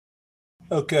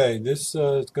Okay, this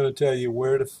is going to tell you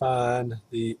where to find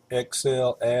the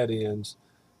Excel add-ins,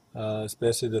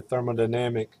 especially the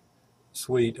thermodynamic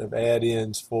suite of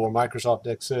add-ins for Microsoft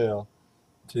Excel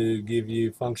to give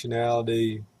you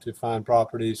functionality to find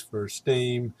properties for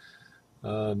steam,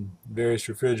 various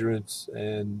refrigerants,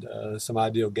 and some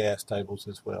ideal gas tables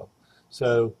as well.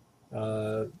 So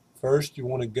first you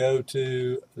want to go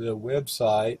to the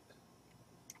website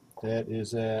that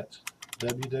is at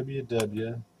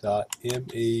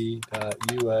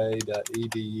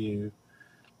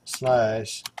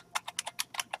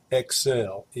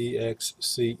www.me.ua.edu/Excel,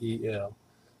 E-X-C-E-L,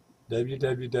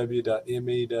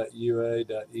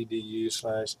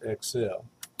 www.me.ua.edu/Excel.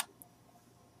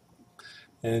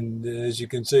 And as you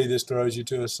can see, this throws you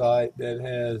to a site that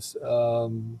has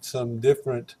some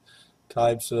different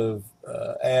types of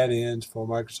add-ins for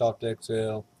Microsoft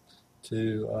Excel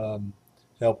to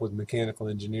help with mechanical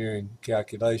engineering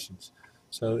calculations.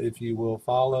 So if you will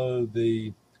follow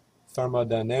the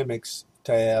thermodynamics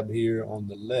tab here on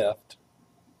the left,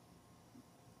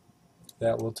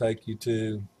 that will take you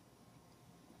to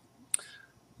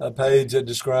a page that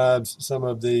describes some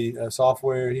of the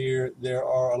software here. There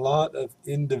are a lot of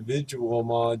individual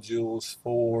modules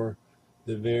for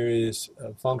the various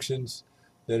functions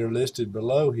that are listed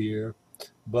below here,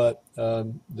 but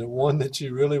the one that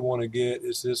you really want to get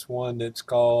is this one that's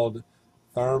called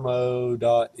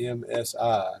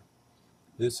Thermo.msi.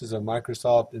 This is a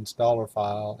Microsoft installer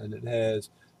file, and it has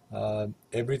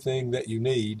everything that you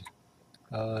need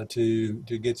to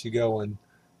get you going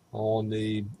on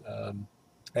the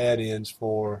add-ins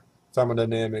for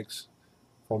thermodynamics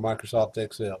for Microsoft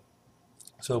Excel.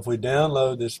 So if we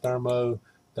download this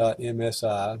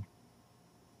Thermo.msi,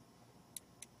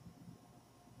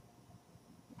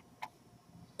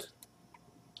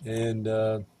 and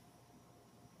oh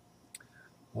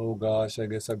gosh, I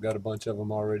guess I've got a bunch of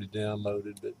them already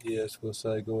downloaded, but yes, we'll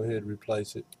say go ahead and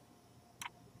replace it.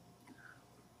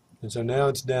 And so now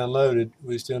it's downloaded.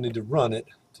 We still need to run it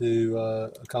to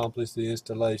accomplish the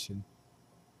installation.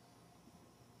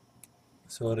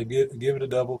 So to give it a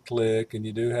double click, and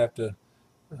you do have to,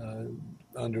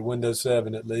 under Windows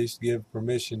 7 at least, give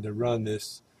permission to run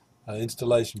this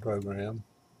installation program.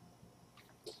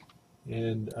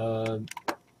 And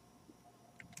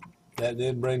that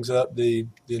then brings up the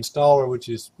installer, which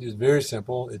is very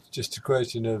simple. It's just a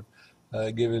question of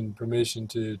giving permission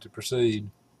to proceed.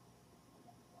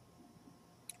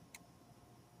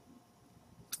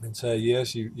 And say,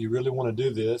 yes, you really want to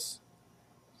do this.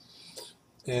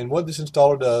 And what this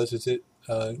installer does is it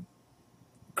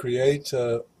creates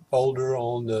a folder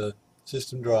on the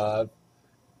system drive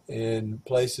and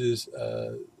places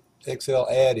Excel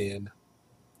add-in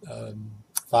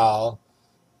file,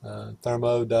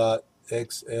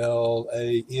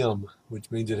 thermo.xlam, which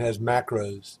means it has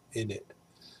macros in it.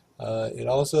 It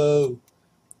also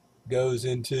goes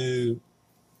into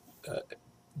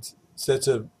sets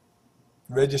a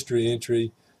registry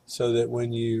entry so that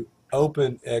when you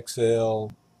open Excel,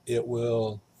 it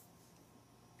will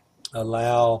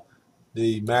allow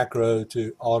the macro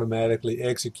to automatically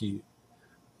execute.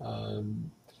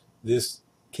 This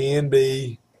can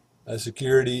be a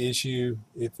security issue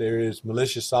if there is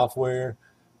malicious software.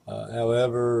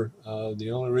 However, the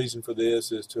only reason for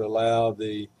this is to allow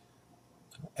the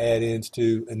add-ins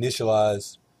to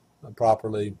initialize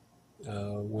properly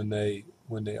when they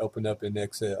open up in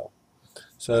Excel.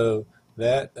 So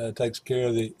that takes care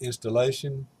of the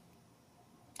installation.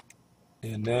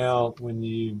 And now when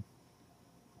you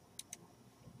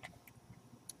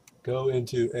go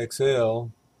into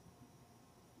Excel,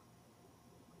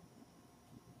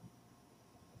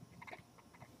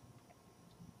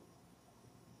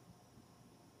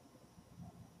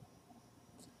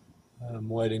 I'm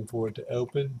waiting for it to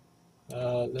open.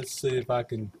 Let's see if I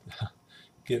can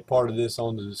get part of this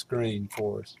onto the screen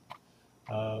for us.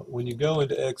 When you go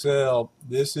into Excel,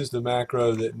 this is the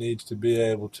macro that needs to be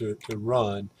able to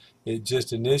run. It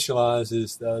just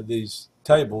initializes these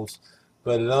tables,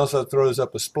 but it also throws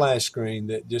up a splash screen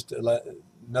that just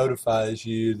notifies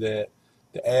you that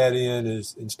the add-in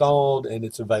is installed and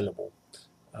it's available.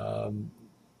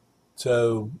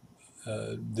 So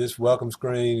this welcome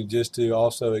screen is just to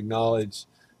also acknowledge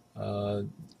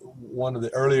one of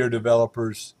the earlier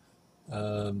developers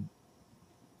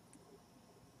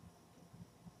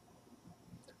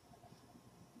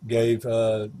gave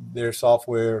their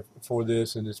software for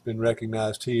this, and it's been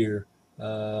recognized here.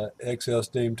 Excel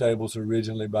Steam Tables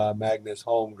originally by Magnus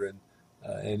Holmgren,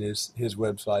 and his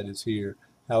website is here.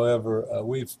 However,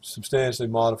 we've substantially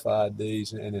modified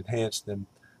these and enhanced them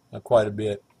quite a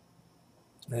bit,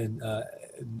 and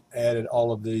added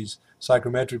all of these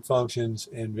psychrometric functions,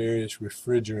 and various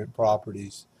refrigerant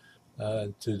properties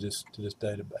to this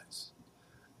database.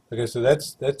 Okay, so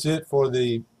that's it for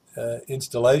the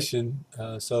installation.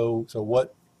 So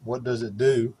what does it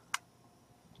do?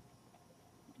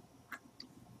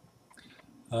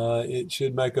 It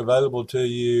should make available to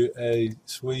you a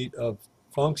suite of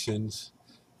functions.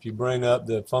 If you bring up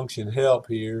the function help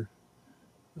here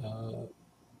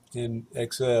in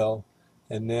Excel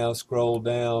and now scroll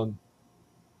down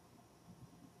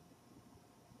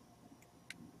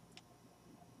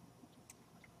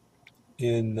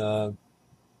in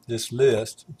this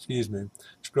list,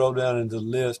 scroll down into the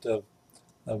list of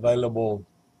available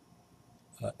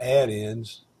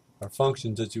add-ins or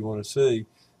functions that you want to see.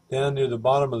 Down near the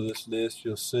bottom of this list,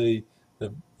 you'll see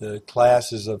the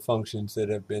classes of functions that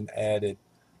have been added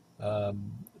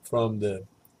from the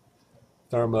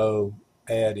Thermo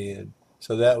add-in.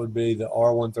 So that would be the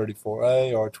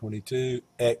R134A, R22,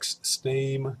 X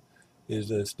Steam is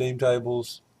the steam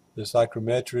tables, the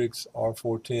psychrometrics,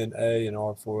 R410A and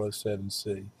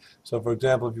R407C. So for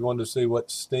example, if you want to see what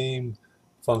steam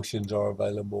functions are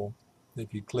available,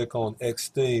 if you click on X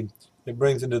Steam, it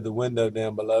brings into the window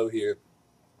down below here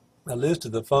a list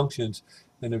of the functions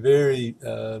and a very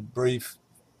brief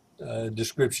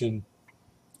description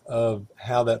of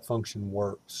how that function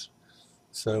works.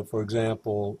 So for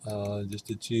example, just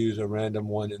to choose a random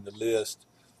one in the list,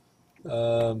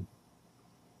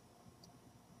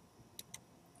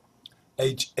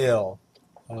 HL.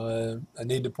 I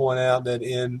need to point out that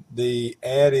in the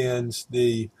add-ins,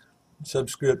 the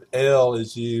subscript L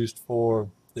is used for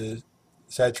the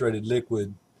saturated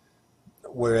liquid,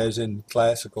 whereas in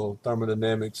classical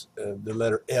thermodynamics, the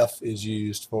letter F is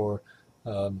used for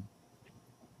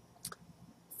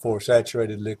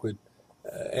saturated liquid,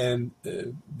 and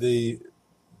the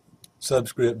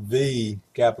subscript V,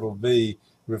 capital V,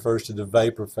 refers to the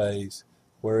vapor phase,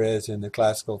 whereas in the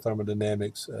classical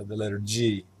thermodynamics, the letter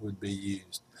G would be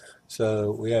used.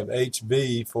 So we have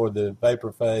HV for the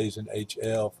vapor phase and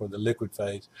HL for the liquid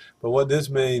phase. But what this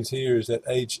means here is that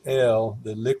HL,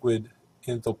 the liquid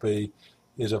enthalpy,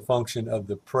 is a function of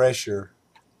the pressure,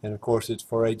 and of course it's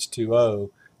for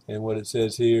H2O. And what it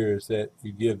says here is that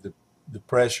you give the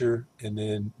pressure, and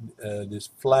then this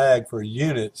flag for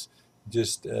units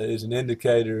just is an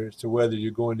indicator as to whether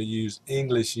you're going to use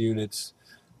English units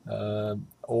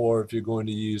or if you're going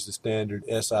to use the standard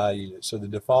SI unit. So the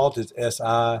default is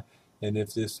SI, and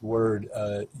if this word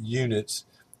units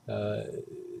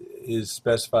is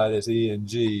specified as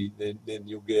ENG, then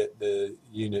you'll get the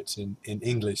units in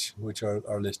English, which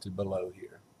are listed below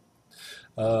here.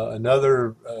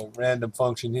 Another random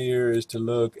function here is to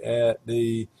look at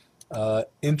the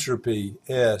entropy,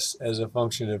 S, as a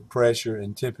function of pressure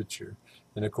and temperature.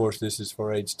 And of course this is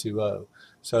for H2O.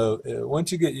 So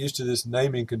once you get used to this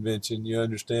naming convention, you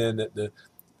understand that the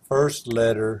first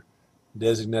letter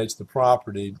designates the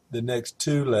property. The next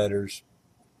two letters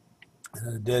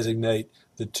designate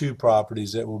the two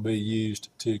properties that will be used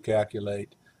to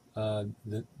calculate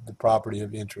the property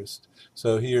of interest.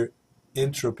 So here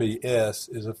entropy, S,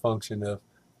 is a function of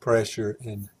pressure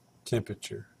and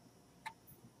temperature.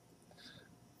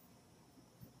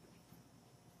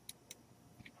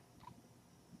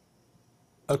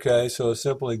 Okay, so a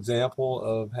simple example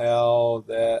of how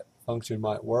that function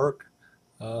might work.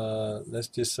 Let's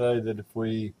just say that if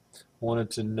we wanted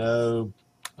to know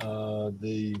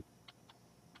the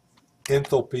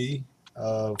enthalpy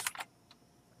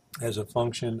as a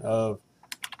function of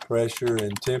pressure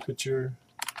and temperature,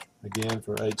 again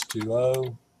for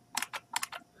H2O,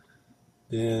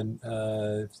 then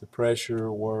if the pressure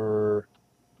were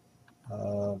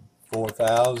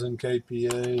 4,000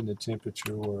 kPa and the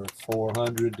temperature were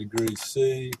 400 degrees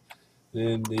C,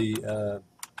 then the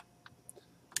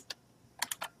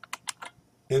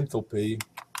enthalpy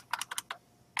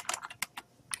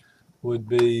would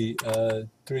be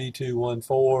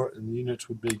 3214, and the units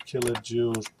would be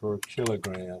kilojoules per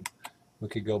kilogram. We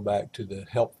could go back to the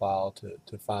help file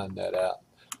to find that out.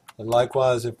 And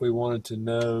likewise, if we wanted to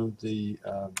know the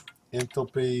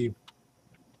enthalpy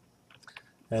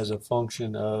as a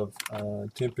function of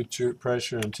temperature,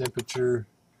 pressure, and temperature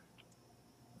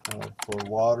for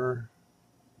water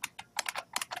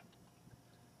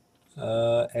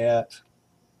at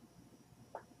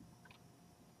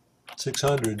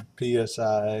 600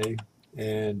 psi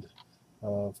and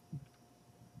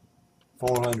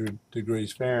 400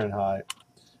 degrees Fahrenheit,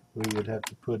 we would have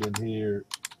to put in here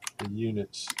the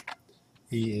units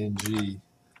ENG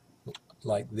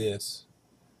like this.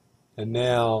 And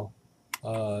now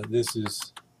this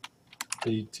is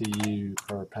BTU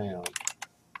per pound.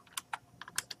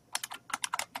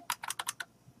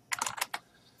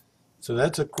 So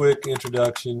that's a quick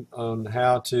introduction on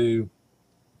how to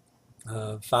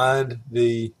find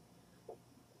the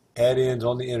add-ins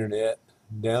on the internet,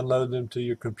 download them to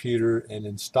your computer, and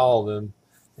install them,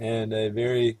 and a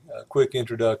very quick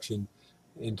introduction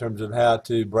in terms of how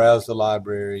to browse the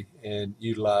library and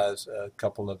utilize a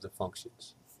couple of the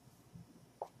functions.